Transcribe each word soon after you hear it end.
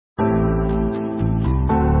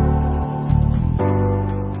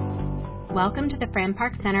Welcome to the Fran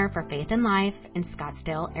Park Center for Faith and Life in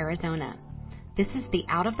Scottsdale, Arizona. This is the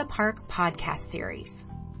Out of the Park podcast series.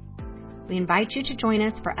 We invite you to join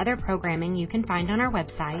us for other programming you can find on our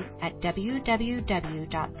website at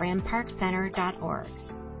www.franparkcenter.org.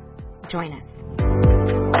 Join us.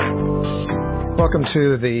 Welcome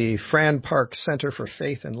to the Fran Park Center for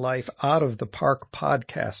Faith and Life Out of the Park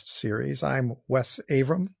podcast series. I'm Wes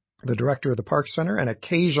Avram, the director of the Park Center and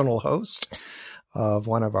occasional host of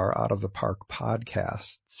one of our Out of the Park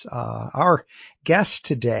podcasts. Our guest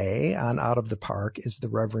today on Out of the Park is the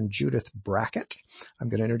Reverend Judith Brackett. I'm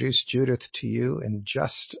going to introduce Judith to you in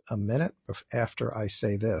just a minute after I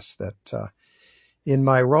say this, that in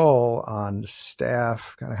my role on staff,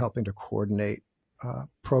 kind of helping to coordinate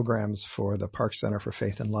programs for the Park Center for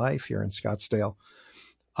Faith and Life here in Scottsdale,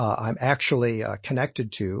 I'm actually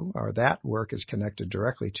connected to, or that work is connected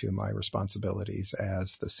directly to my responsibilities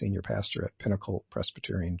as the senior pastor at Pinnacle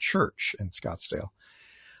Presbyterian Church in Scottsdale.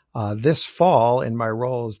 This fall, in my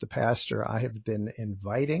role as the pastor, I have been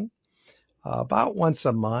inviting about once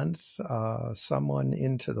a month someone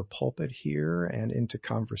into the pulpit here and into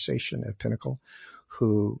conversation at Pinnacle,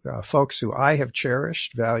 folks who I have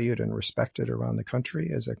cherished, valued, and respected around the country,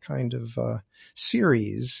 as a kind of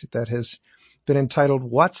series that has been entitled,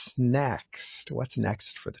 What's Next? What's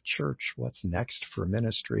next for the church? What's next for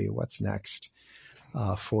ministry? What's next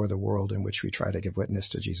for the world in which we try to give witness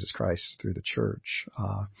to Jesus Christ through the church?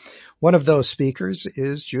 One of those speakers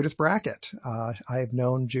is Judith Brackett. I have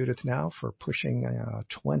known Judith now for pushing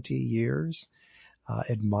 20 years.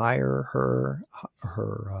 Admire her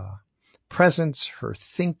presence, her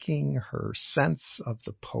thinking, her sense of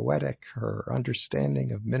the poetic, her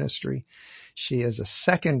understanding of ministry. She is a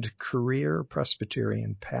second career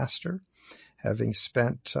Presbyterian pastor, having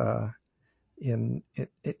spent, in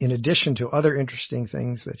addition to other interesting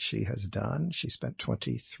things that she has done, she spent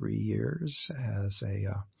 23 years as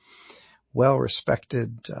a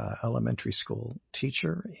well-respected elementary school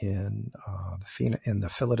teacher in the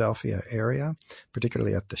Philadelphia area,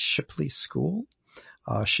 particularly at the Shipley School.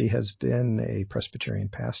 She has been a Presbyterian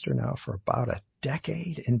pastor now for about a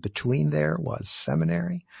decade. In between there was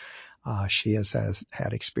seminary. She has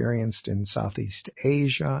had experience in Southeast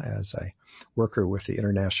Asia as a worker with the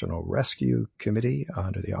International Rescue Committee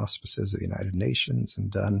under the auspices of the United Nations, and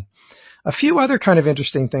done a few other kind of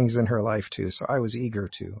interesting things in her life too. So I was eager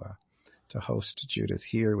to host Judith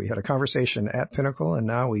here. We had a conversation at Pinnacle, and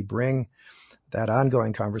now we bring that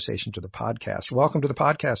ongoing conversation to the podcast. Welcome to the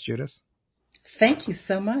podcast, Judith. Thank you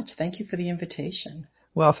so much. Thank you for the invitation.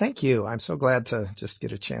 Well, thank you. I'm so glad to just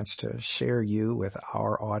get a chance to share you with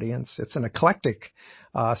our audience. It's an eclectic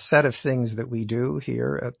set of things that we do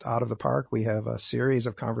here at Out of the Park. We have a series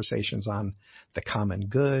of conversations on the common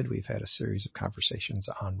good. We've had a series of conversations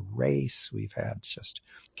on race. We've had just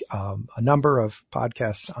a number of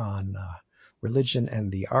podcasts on religion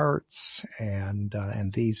and the arts, and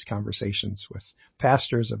these conversations with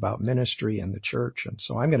pastors about ministry and the church. And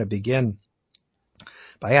so I'm going to begin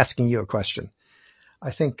by asking you a question.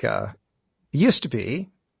 I think it used to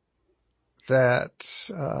be that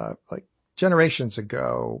like generations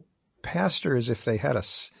ago, pastors, if they had a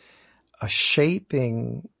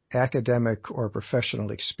shaping academic or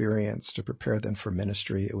professional experience to prepare them for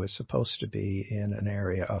ministry, it was supposed to be in an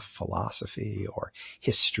area of philosophy or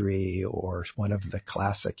history or one of the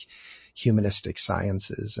classic humanistic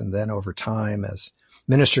sciences. And then over time, as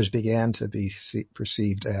ministers began to be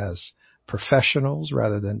perceived as professionals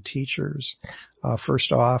rather than teachers,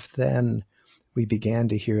 first off, then we began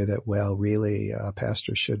to hear that, well, really,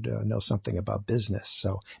 pastors should know something about business.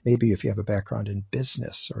 So maybe if you have a background in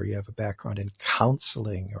business, or you have a background in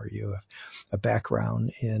counseling, or you have a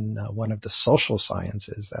background in one of the social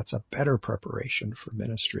sciences, that's a better preparation for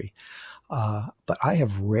ministry. But I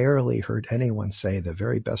have rarely heard anyone say the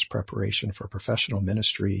very best preparation for professional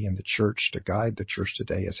ministry in the church to guide the church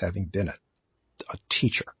today is having been a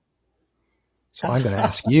teacher. So I'm going to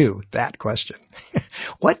ask you that question.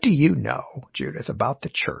 What do you know, Judith, about the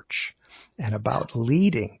church and about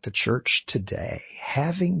leading the church today,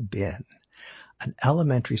 having been an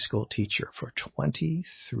elementary school teacher for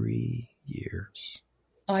 23 years?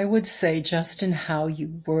 I would say, just in how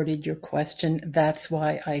you worded your question, that's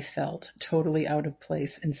why I felt totally out of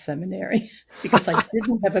place in seminary, because I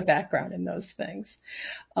didn't have a background in those things.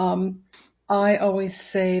 I always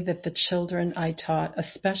say that the children I taught,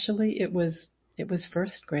 especially it was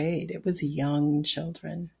first grade, it was young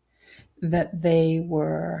children, that they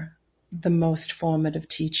were the most formative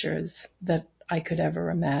teachers that I could ever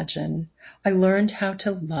imagine. I learned how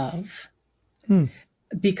to love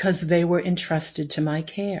because they were entrusted to my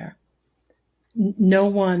care. No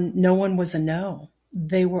one was a no.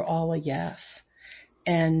 they were all a yes.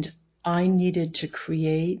 And I needed to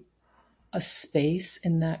create a space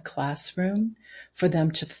in that classroom for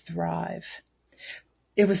them to thrive.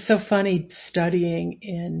 It was so funny studying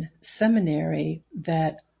in seminary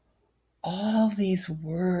that all these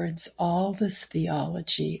words, all this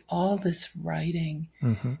theology, all this writing,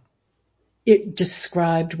 it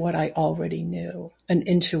described what I already knew, an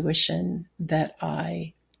intuition that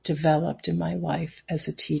I developed in my life as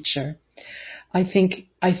a teacher. I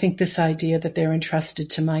think this idea that they're entrusted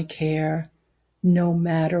to my care no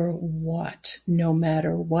matter what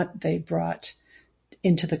they brought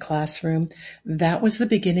into the classroom, that was the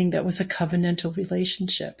beginning. That was a covenantal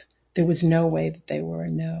relationship. There was no way that they were a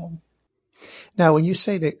no. Now, when you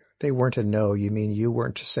say that they weren't a no, you mean you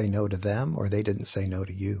weren't to say no to them, or they didn't say no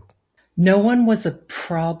to you? No one was a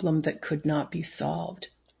problem that could not be solved.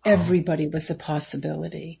 Everybody was a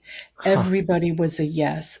possibility. Everybody was a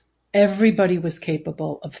yes. Everybody was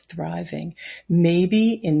capable of thriving.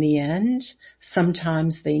 Maybe in the end,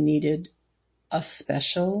 sometimes they needed a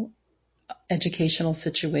special educational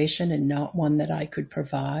situation and not one that I could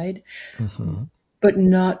provide, but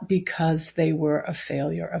not because they were a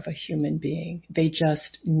failure of a human being. They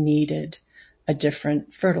just needed a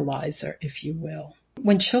different fertilizer, if you will.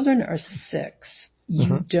 When children are 6,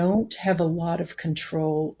 you don't have a lot of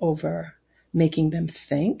control over making them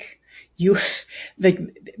think.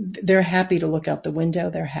 They're happy to look out the window.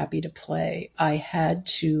 They're happy to play. I had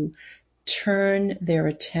to turn their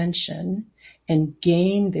attention and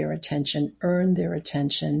gain their attention, earn their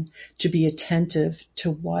attention to be attentive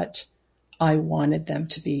to what I wanted them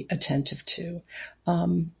to be attentive to.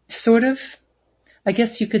 I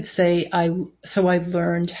guess you could say, I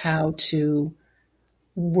learned how to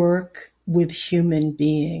work with human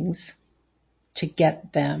beings to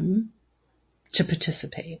get them to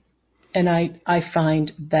participate. And I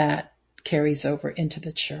find that carries over into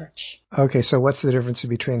the church. Okay, so what's the difference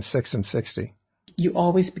between 6 and 60? You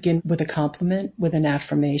always begin with a compliment, with an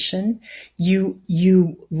affirmation. You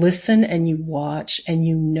listen and you watch and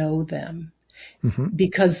you know them.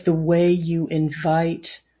 Because the way you invite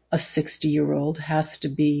a 60-year-old has to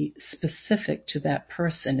be specific to that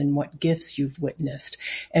person and what gifts you've witnessed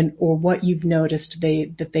or what you've noticed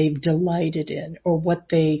that they've delighted in, or what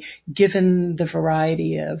they, given the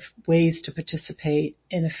variety of ways to participate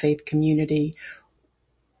in a faith community,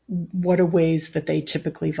 what are ways that they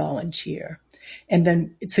typically volunteer. And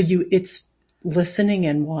then, it's listening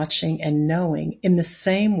and watching and knowing in the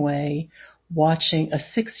same way. Watching a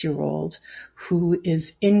 6-year-old who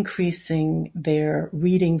is increasing their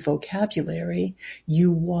reading vocabulary,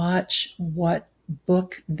 you watch what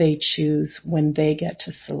book they choose when they get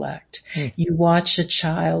to select. You watch a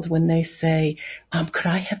child when they say, could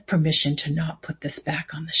I have permission to not put this back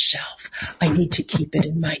on the shelf? I need to keep it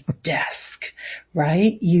in my desk,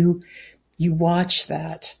 right? You watch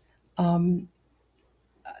that.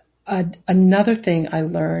 Another thing I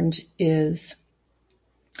learned is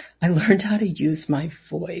I learned how to use my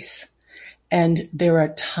voice. And there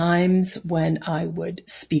are times when I would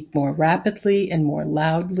speak more rapidly and more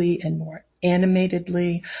loudly and more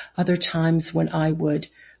animatedly. Other times when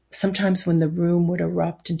sometimes when the room would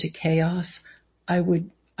erupt into chaos, I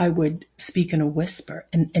would speak in a whisper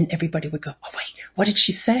and everybody would go, oh wait, what did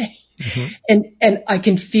she say? And I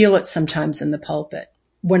can feel it sometimes in the pulpit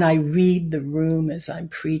when I read the room as I'm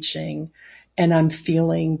preaching, and I'm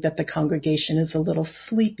feeling that the congregation is a little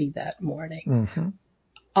sleepy that morning.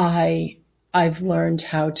 I've learned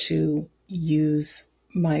how to use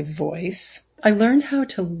my voice. I learned how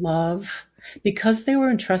to love, because they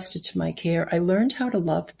were entrusted to my care. I learned how to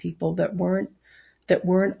love people that weren't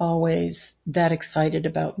always that excited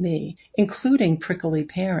about me, including prickly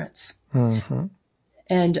parents.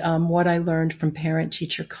 And what I learned from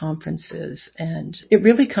parent-teacher conferences. And it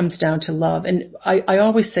really comes down to love. And I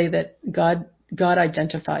always say that God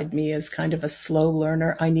identified me as kind of a slow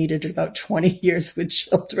learner. I needed about 20 years with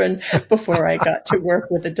children before I got to work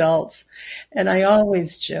with adults. And I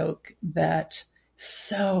always joke that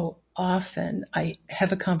so often I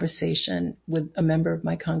have a conversation with a member of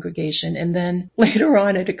my congregation, and then later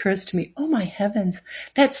on it occurs to me, oh my heavens,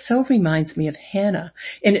 that so reminds me of Hannah.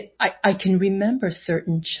 And I can remember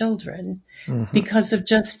certain children because of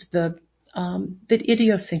just the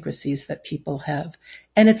idiosyncrasies that people have.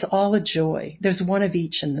 And it's all a joy. There's one of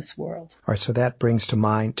each in this world. All right, so that brings to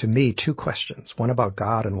me, 2 questions, one about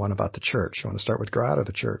God and one about the church. You want to start with God or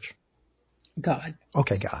the church? God.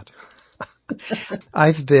 Okay, God.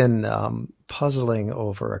 I've been puzzling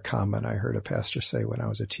over a comment I heard a pastor say when I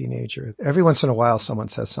was a teenager. Every once in a while, someone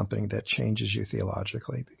says something that changes you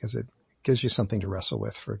theologically because it gives you something to wrestle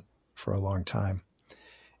with for a long time.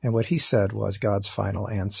 And what he said was God's final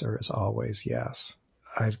answer is always yes.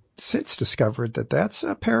 I've since discovered that that's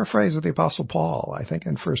a paraphrase of the Apostle Paul, I think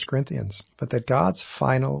in 1 Corinthians, but that God's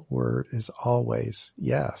final word is always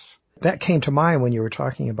yes. That came to mind when you were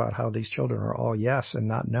talking about how these children are all yes and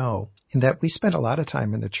not no, and that we spend a lot of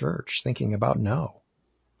time in the church thinking about no.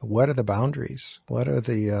 What are the boundaries? What are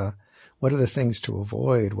the things to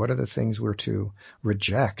avoid? What are the things we're to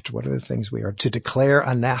reject? What are the things we are to declare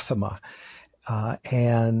anathema?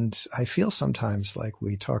 And I feel sometimes like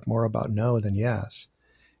we talk more about no than yes.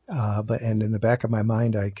 But in the back of my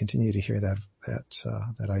mind, I continue to hear that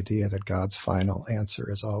idea that God's final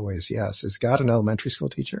answer is always yes. Is God an elementary school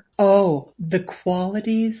teacher? Oh, the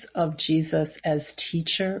qualities of Jesus as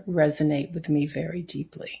teacher resonate with me very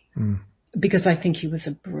deeply because I think he was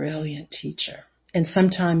a brilliant teacher. And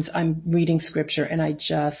sometimes I'm reading scripture and I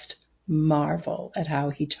just marvel at how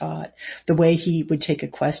he taught, the way he would take a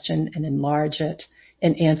question and enlarge it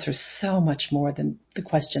and answer so much more than the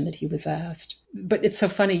question that he was asked. But it's so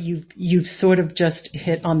funny, you've sort of just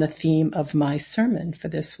hit on the theme of my sermon for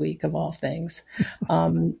this week, of all things.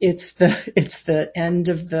 It's the end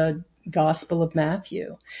of the Gospel of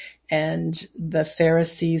Matthew, and the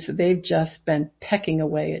Pharisees, they've just been pecking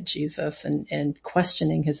away at Jesus and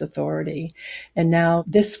questioning his authority. And now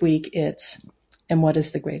this week it's, and what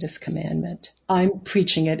is the greatest commandment? I'm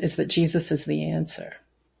preaching it is that Jesus is the answer.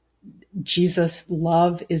 Jesus,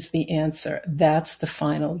 love is the answer. That's the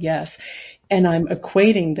final yes. And I'm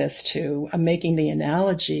equating this to, I'm making the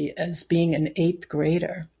analogy as being an 8th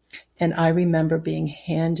grader. And I remember being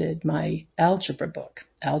handed my algebra book.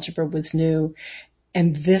 Algebra was new.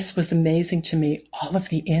 And this was amazing to me. All of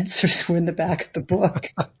the answers were in the back of the book.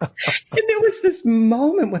 And there was this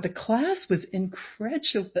moment where the class was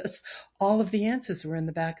incredulous. All of the answers were in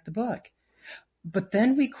the back of the book. But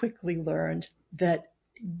then we quickly learned that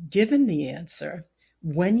given the answer,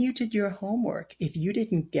 when you did your homework, if you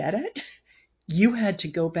didn't get it, you had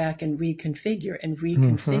to go back and reconfigure.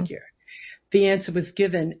 The answer was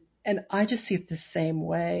given. And I just see it the same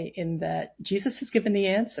way in that Jesus has given the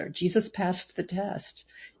answer. Jesus passed the test.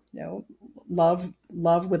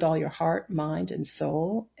 Love with all your heart, mind, and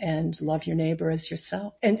soul, and love your neighbor as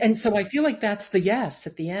yourself. And so I feel like that's the yes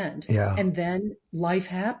at the end. Yeah. And then life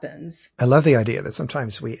happens. I love the idea that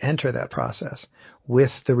sometimes we enter that process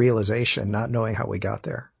with the realization, not knowing how we got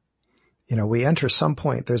there. We enter some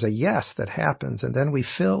point, there's a yes that happens, and then we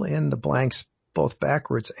fill in the blanks both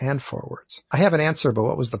backwards and forwards. I have an answer, but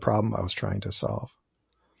what was the problem I was trying to solve?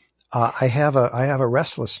 I have a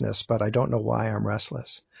restlessness, but I don't know why I'm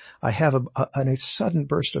restless. I have a sudden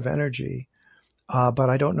burst of energy, but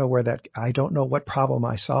I don't know what problem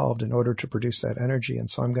I solved in order to produce that energy. And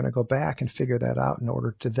so I'm going to go back and figure that out in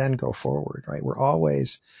order to then go forward, right? We're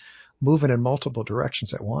always moving in multiple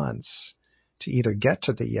directions at once to either get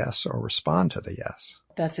to the yes or respond to the yes.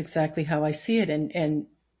 That's exactly how I see it. And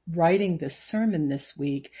writing this sermon this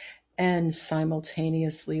week and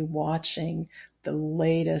simultaneously watching the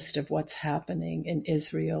latest of what's happening in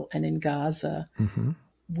Israel and in Gaza,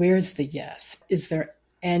 where's the yes? Is there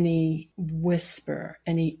any whisper,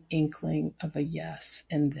 any inkling of a yes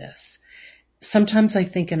in this? Sometimes I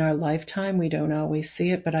think in our lifetime we don't always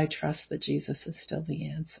see it, but I trust that Jesus is still the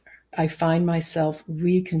answer. I find myself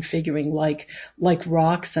reconfiguring like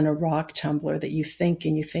rocks in a rock tumbler that you think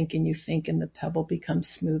and you think and you think, and the pebble becomes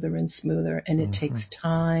smoother and smoother, and it takes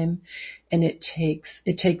time and it takes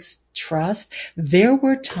trust. There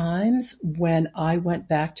were times when I went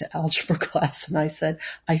back to algebra class and I said,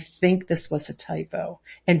 I think this was a typo,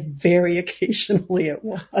 and very occasionally it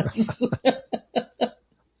was.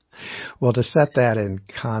 Well, to set that in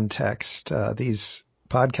context, these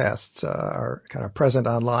podcasts are kind of present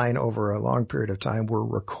online over a long period of time. We're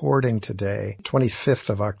recording today, 25th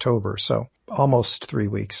of October, so almost 3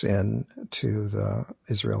 weeks into the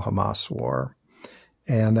Israel-Hamas war.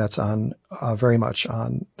 And that's on very much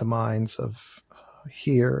on the minds of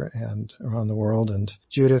here and around the world. And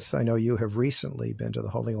Judith, I know you have recently been to the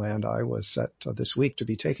Holy Land. I was set this week to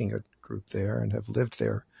be taking a group there and have lived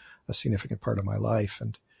there a significant part of my life.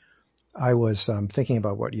 And I was thinking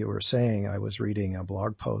about what you were saying. I was reading a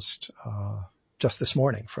blog post just this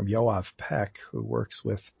morning from Yoav Peck, who works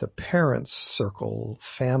with the Parents Circle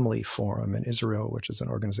Family Forum in Israel, which is an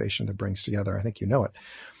organization that brings together, I think you know it,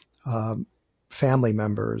 family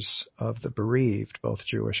members of the bereaved, both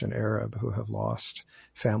Jewish and Arab, who have lost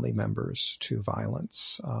family members to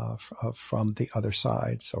violence from the other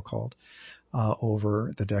side, so-called,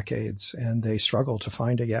 over the decades. And they struggle to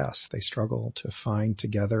find a yes. They struggle to find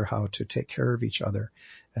together how to take care of each other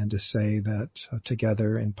and to say that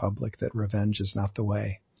together in public that revenge is not the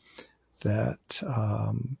way, that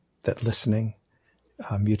listening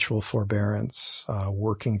mutual forbearance,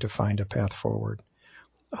 working to find a path forward.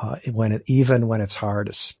 Even when it's hard,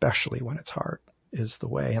 especially when it's hard, is the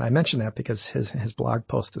way. And I mention that because his blog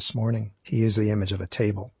post this morning, he used the image of a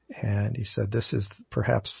table. And he said this is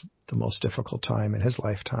perhaps the most difficult time in his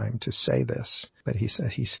lifetime to say this. But he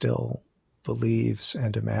said he still believes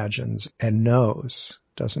and imagines and knows,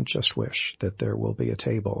 doesn't just wish, that there will be a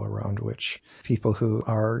table around which people who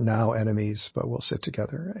are now enemies but will sit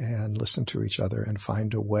together and listen to each other and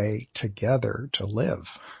find a way together to live.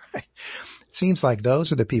 Seems like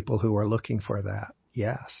those are the people who are looking for that,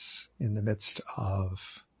 yes, in the midst of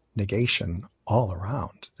negation all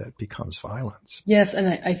around that becomes violence. Yes, and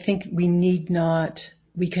I think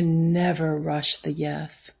we can never rush the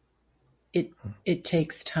yes. It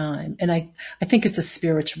takes time. And I think it's a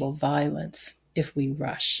spiritual violence if we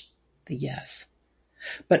rush the yes.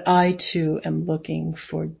 But I too am looking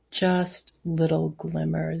for just little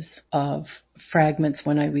glimmers of fragments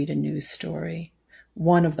when I read a news story.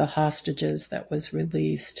 One of the hostages that was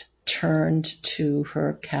released turned to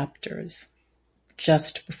her captors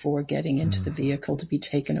just before getting into the vehicle to be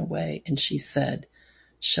taken away, and she said,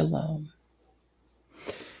 "Shalom."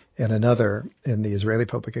 And another, in the Israeli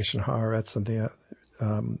publication Haaretz,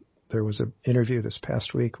 there was an interview this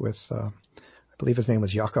past week with, I believe his name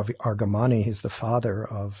was Yaakov Argamani. He's the father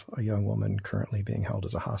of a young woman currently being held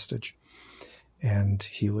as a hostage. And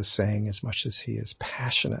he was saying, as much as he is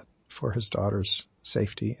passionate for his daughter's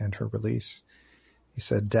safety and her release, he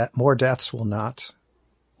said, more deaths will not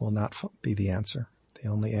be the answer. The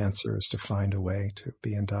only answer is to find a way to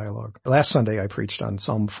be in dialogue. Last Sunday, I preached on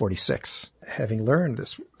Psalm 46, having learned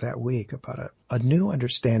that week about a new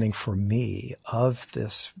understanding for me of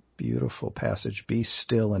this beautiful passage, be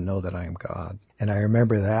still and know that I am God. And I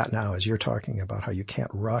remember that now as you're talking about how you can't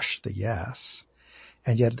rush the yes,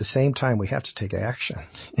 and yet at the same time we have to take action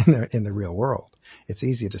in the real world. It's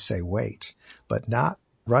easy to say wait, but not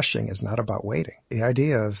rushing is not about waiting. The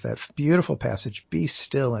idea of that beautiful passage, be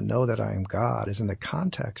still and know that I am God, is in the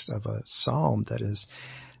context of a psalm that is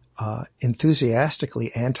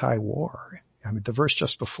enthusiastically anti-war. I mean, the verse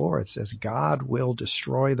just before it says, God will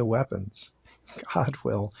destroy the weapons. God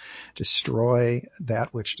will destroy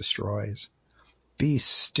that which destroys. Be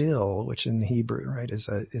still, which in Hebrew, right,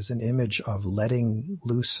 is an image of letting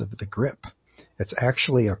loose of the grip. It's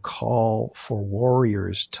actually a call for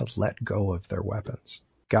warriors to let go of their weapons.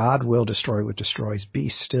 God will destroy what destroys. Be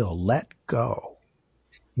still. Let go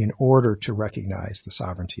in order to recognize the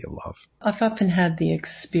sovereignty of love. I've often had the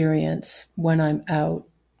experience when I'm out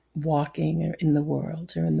walking or in the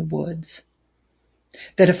world or in the woods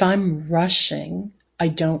that if I'm rushing, I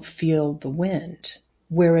don't feel the wind.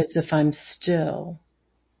 Whereas if I'm still,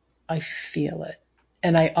 I feel it.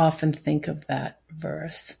 And I often think of that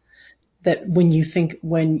verse. That when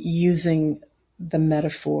using the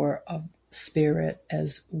metaphor of spirit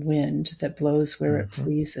as wind that blows where it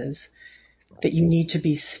pleases, that you need to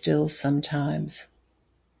be still sometimes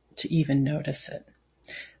to even notice it.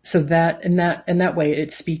 So that in that way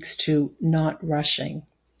it speaks to not rushing,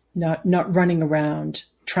 not running around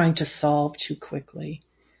trying to solve too quickly.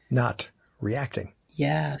 Not reacting.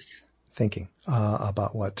 Yes. Thinking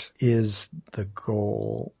about what is the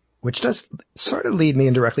goal, which does sort of lead me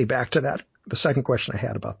indirectly back to the second question I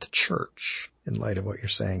had about the church in light of what you're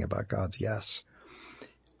saying about God's yes.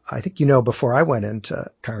 I think before I went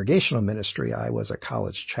into congregational ministry, I was a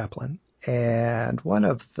college chaplain. And one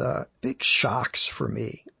of the big shocks for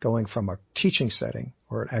me going from a teaching setting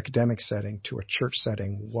or an academic setting to a church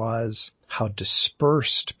setting was how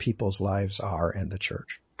dispersed people's lives are in the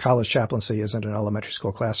church. College chaplaincy isn't an elementary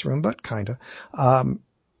school classroom, but kind of.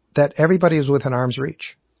 That everybody is within arm's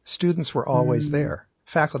reach. Students were always there.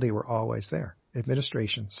 Faculty were always there.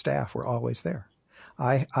 Administration, staff were always there.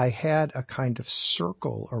 I had a kind of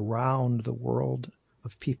circle around the world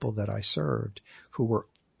of people that I served who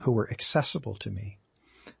were accessible to me.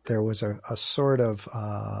 There was a sort of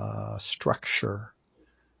structure,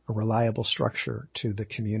 a reliable structure to the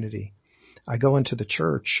community. I go into the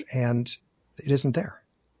church and it isn't there.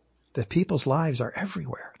 The people's lives are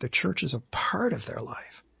everywhere. The church is a part of their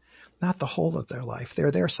life, not the whole of their life.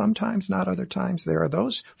 They're there sometimes, not other times. There are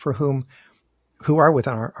those for who are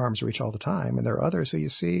within our arm's reach all the time, and there are others who you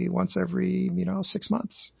see once every 6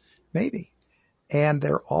 months, maybe. And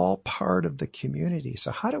they're all part of the community.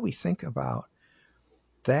 So how do we think about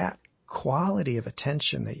that quality of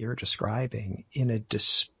attention that you're describing in a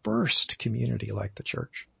dispersed community like the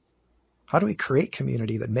church? How do we create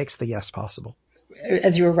community that makes the yes possible?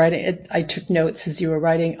 As you were writing, I took notes as you were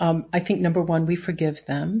writing. I think number one, we forgive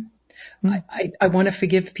them. I want to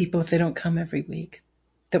forgive people if they don't come every week.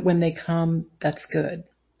 That when they come, that's good.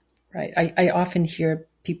 right? I often hear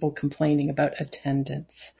people complaining about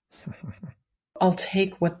attendance. I'll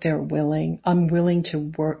take what they're willing. I'm willing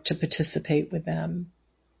to work to participate with them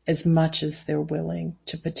as much as they're willing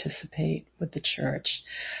to participate with the church.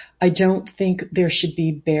 I don't think there should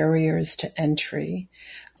be barriers to entry.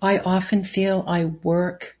 I often feel I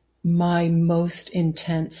work my most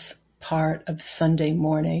intense part of Sunday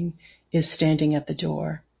morning is standing at the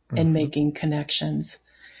door and making connections.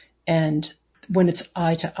 And when it's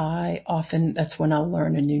eye to eye, often that's when I'll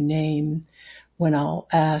learn a new name, when I'll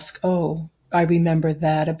ask, oh, I remember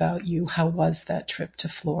that about you. How was that trip to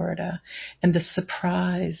Florida? And the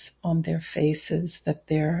surprise on their faces that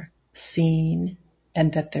they're seen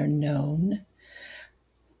and that they're known.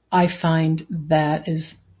 I find that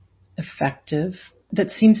is effective. That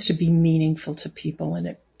seems to be meaningful to people,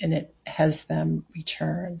 and it has them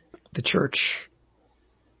return. The church,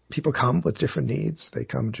 people come with different needs. They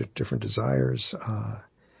come to different desires.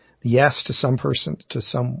 Yes to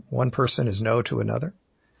one person is no to another.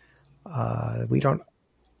 We don't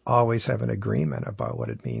always have an agreement about what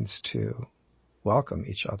it means to welcome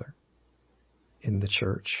each other in the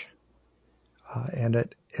church. And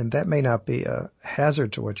that may not be a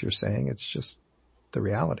hazard to what you're saying. It's just the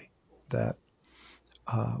reality that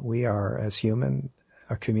we are as human,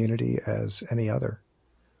 a community as any other,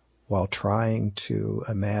 while trying to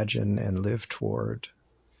imagine and live toward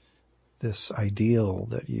this ideal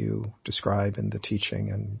that you describe in the teaching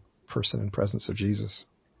and person and presence of Jesus.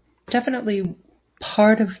 Definitely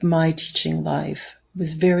part of my teaching life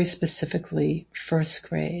was very specifically first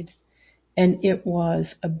grade. And it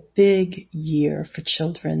was a big year for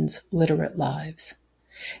children's literate lives.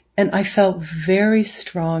 And I felt very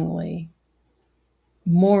strongly,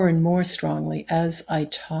 more and more strongly as I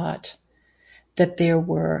taught, that there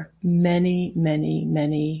were many, many,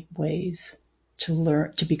 many ways to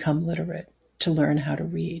learn, to become literate, to learn how to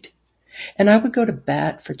read. And I would go to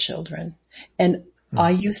bat for children. And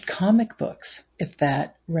I used comic books if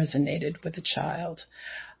that resonated with a child.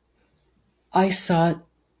 I saw,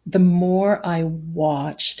 the more I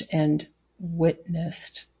watched and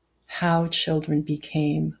witnessed how children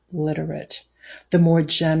became literate, the more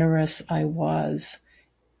generous I was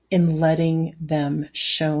in letting them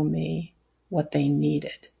show me what they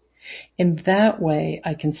needed. In that way,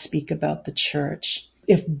 I can speak about the church.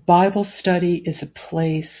 If Bible study is a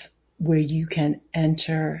place where you can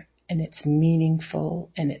enter and it's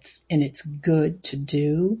meaningful and it's good to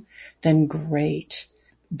do, then great.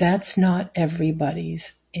 That's not everybody's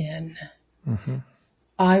in. Mm-hmm.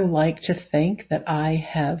 I like to think that I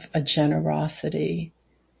have a generosity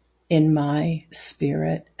in my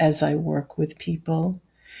spirit as I work with people,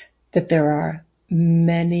 that there are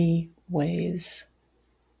many ways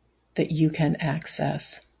that you can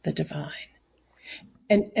access the divine.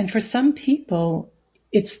 And for some people,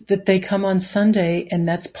 it's that they come on Sunday and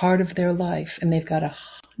that's part of their life and they've got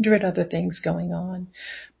 100 other things going on,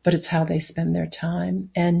 but it's how they spend their time.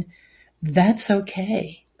 And that's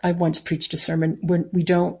okay. I once preached a sermon when we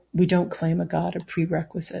don't claim a God of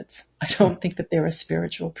prerequisites. I don't think that there are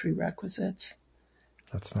spiritual prerequisites.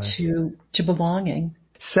 That's nice. To belonging.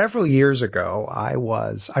 Several years ago, I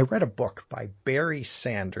read a book by Barry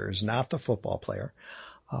Sanders, not the football player,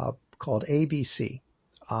 called ABC,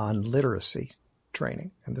 on literacy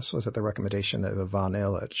training. And this was at the recommendation of Yvonne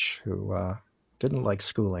Illich, who didn't like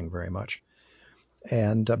schooling very much.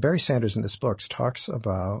 And Barry Sanders in this book talks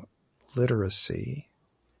about literacy.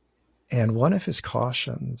 And one of his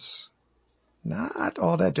cautions, not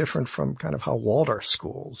all that different from kind of how Waldorf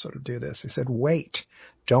schools sort of do this. He said, wait,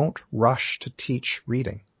 don't rush to teach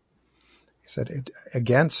reading. He said,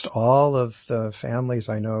 against all of the families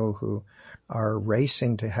I know who are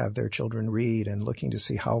racing to have their children read and looking to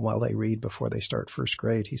see how well they read before they start first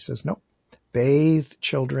grade, he says, no, bathe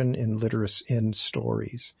children in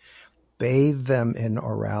stories, bathe them in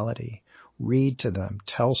orality, read to them,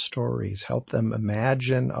 tell stories, help them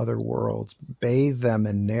imagine other worlds, bathe them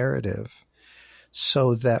in narrative,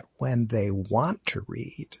 so that when they want to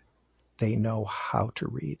read, they know how to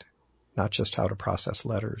read, not just how to process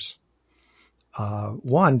letters.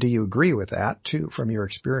 One, do you agree with that? Two, from your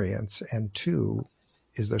experience? And two,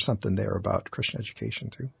 is there something there about Christian education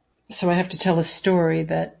too? So I have to tell a story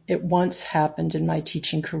that it once happened in my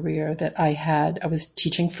teaching career that I was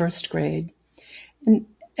teaching first grade. And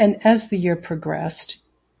as the year progressed,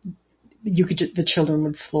 the children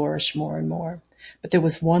would flourish more and more. But there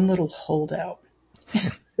was one little holdout.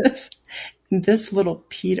 This little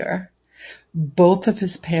Peter, both of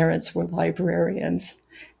his parents were librarians,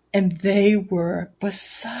 and they were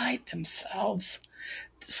beside themselves,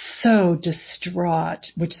 so distraught,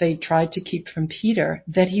 which they tried to keep from Peter,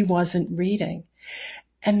 that he wasn't reading.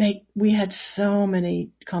 And we had so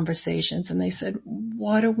many conversations, and they said,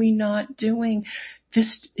 what are we not doing?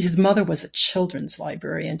 His mother was a children's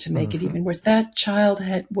librarian, to make it even worse. That child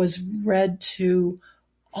was read to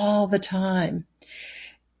all the time.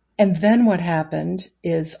 And then what happened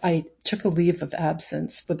is I took a leave of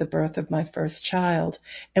absence with the birth of my first child.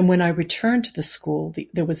 And when I returned to the school,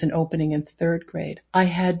 there was an opening in third grade. I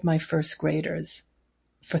had my first graders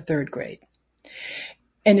for third grade.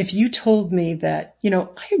 And if you told me that,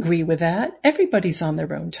 I agree with that. Everybody's on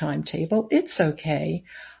their own timetable. It's okay.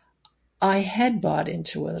 I had bought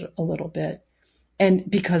into it a little bit, and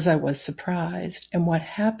because I was surprised. And what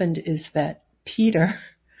happened is that Peter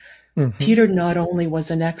not only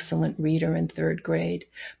was an excellent reader in third grade,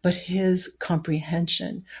 but his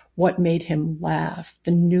comprehension, what made him laugh,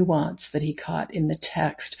 the nuance that he caught in the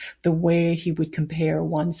text, the way he would compare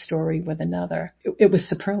one story with another, it was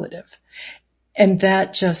superlative. And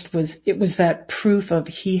that it was that proof of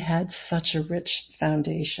he had such a rich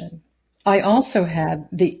foundation. I also had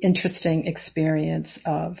the interesting experience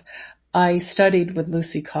I studied with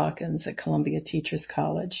Lucy Calkins at Columbia Teachers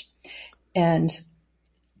College, and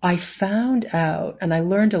I found out, and I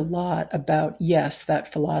learned a lot about,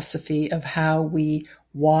 that philosophy of how we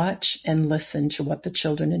watch and listen to what the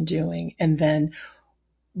children are doing, and then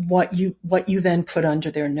what you then put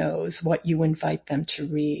under their nose, what you invite them to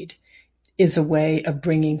read, is a way of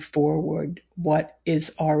bringing forward what is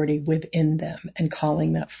already within them and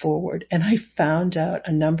calling that forward. And I found out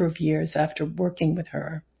a number of years after working with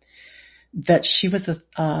her that she was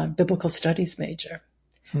a biblical studies major.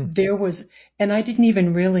 There was, and I didn't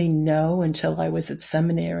even really know until I was at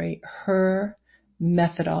seminary, her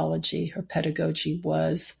methodology, her pedagogy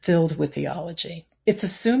was filled with theology. It's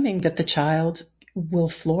assuming that the child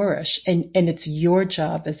will flourish, and it's your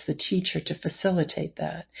job as the teacher to facilitate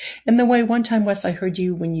that. And the way one time, Wes, I heard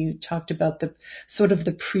you when you talked about the sort of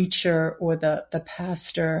the preacher or the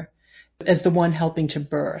pastor as the one helping to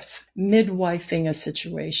birth, midwifing a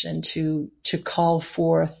situation to call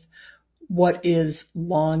forth what is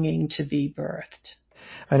longing to be birthed.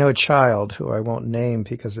 I know a child who I won't name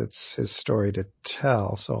because it's his story to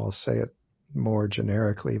tell, so I'll say it more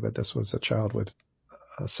generically, but this was a child with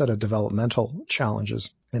a set of developmental challenges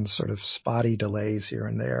and sort of spotty delays here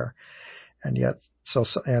and there. And yet,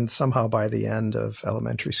 and somehow by the end of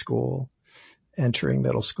elementary school, entering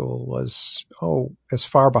middle school was, as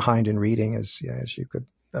far behind in reading as you could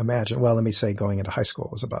imagine. Well, let me say going into high school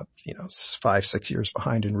was about, 5-6 years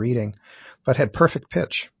behind in reading, but had perfect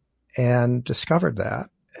pitch and discovered that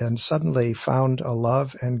and suddenly found a love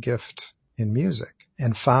and gift in music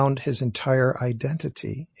and found his entire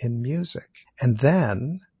identity in music. And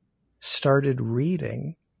then started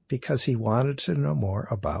reading because he wanted to know more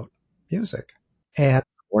about music and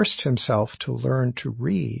forced himself to learn to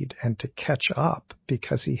read and to catch up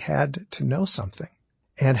because he had to know something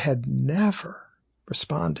and had never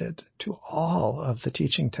responded to all of the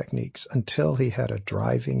teaching techniques until he had a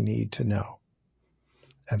driving need to know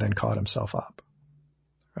and then caught himself up,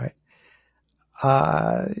 right?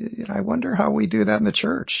 I wonder how we do that in the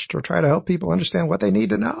church to try to help people understand what they need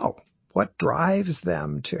to know. What drives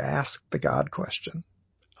them to ask the God question?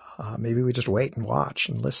 Maybe we just wait and watch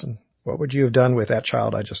and listen. What would you have done with that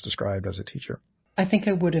child I just described as a teacher? I think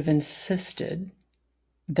I would have insisted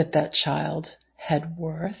that child had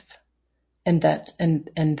worth, and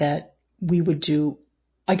that we would do.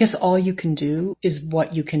 I guess all you can do is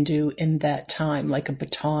what you can do in that time, like a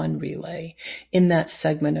baton relay in that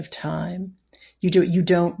segment of time. You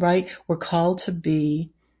don't, right? We're called to be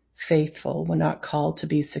faithful. We're not called to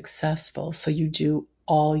be successful. So you do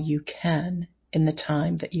all you can in the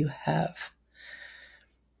time that you have.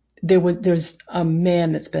 There's a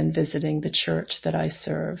man that's been visiting the church that I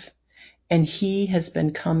serve, and he has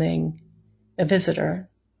been coming, a visitor,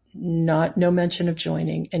 no mention of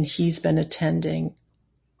joining, and he's been attending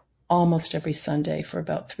almost every Sunday for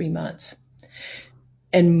about 3 months.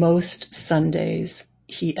 And most Sundays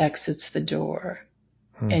he exits the door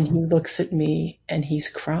and he looks at me and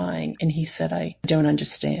he's crying and he said, I don't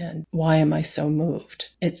understand. Why am I so moved?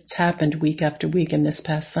 It's happened week after week. And this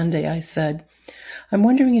past Sunday I said, I'm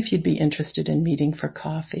wondering if you'd be interested in meeting for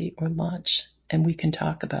coffee or lunch and we can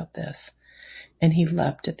talk about this. And he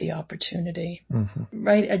leapt at the opportunity.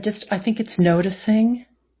 Right? I think it's noticing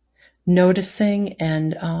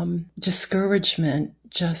and discouragement.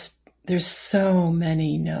 Just there's so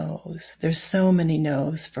many no's. There's so many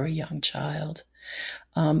no's for a young child.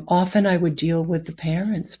 Often I would deal with the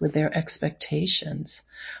parents with their expectations.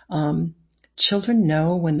 Children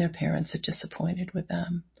know when their parents are disappointed with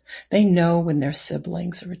them. They know when their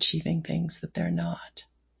siblings are achieving things that they're not.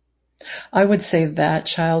 I would say that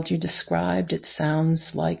child you described, it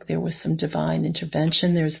sounds like there was some divine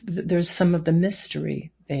intervention. There's some of the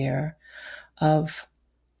mystery there of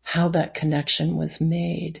how that connection was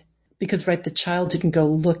made. Because, right, the child didn't go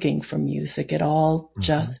looking for music. It all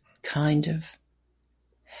just kind of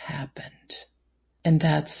happened. And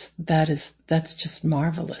that's just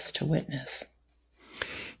marvelous to witness.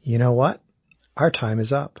 You know what? Our time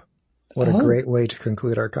is up. What a great way to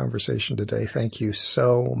conclude our conversation today. Thank you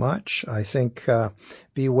so much. I think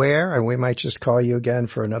beware, and we might just call you again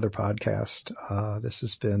for another podcast. This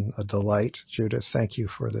has been a delight. Judith, thank you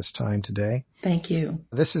for this time today. Thank you.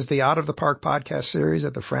 This is the Out of the Park podcast series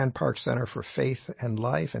at the Fran Park Center for Faith and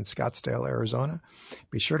Life in Scottsdale, Arizona.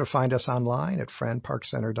 Be sure to find us online at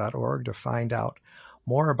franparkcenter.org to find out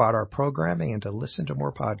more about our programming and to listen to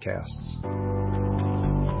more podcasts.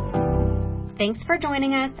 Thanks for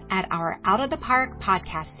joining us at our Out of the Park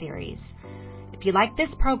podcast series. If you like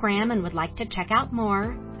this program and would like to check out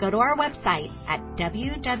more, go to our website at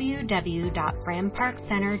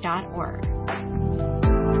www.franparkcenter.org.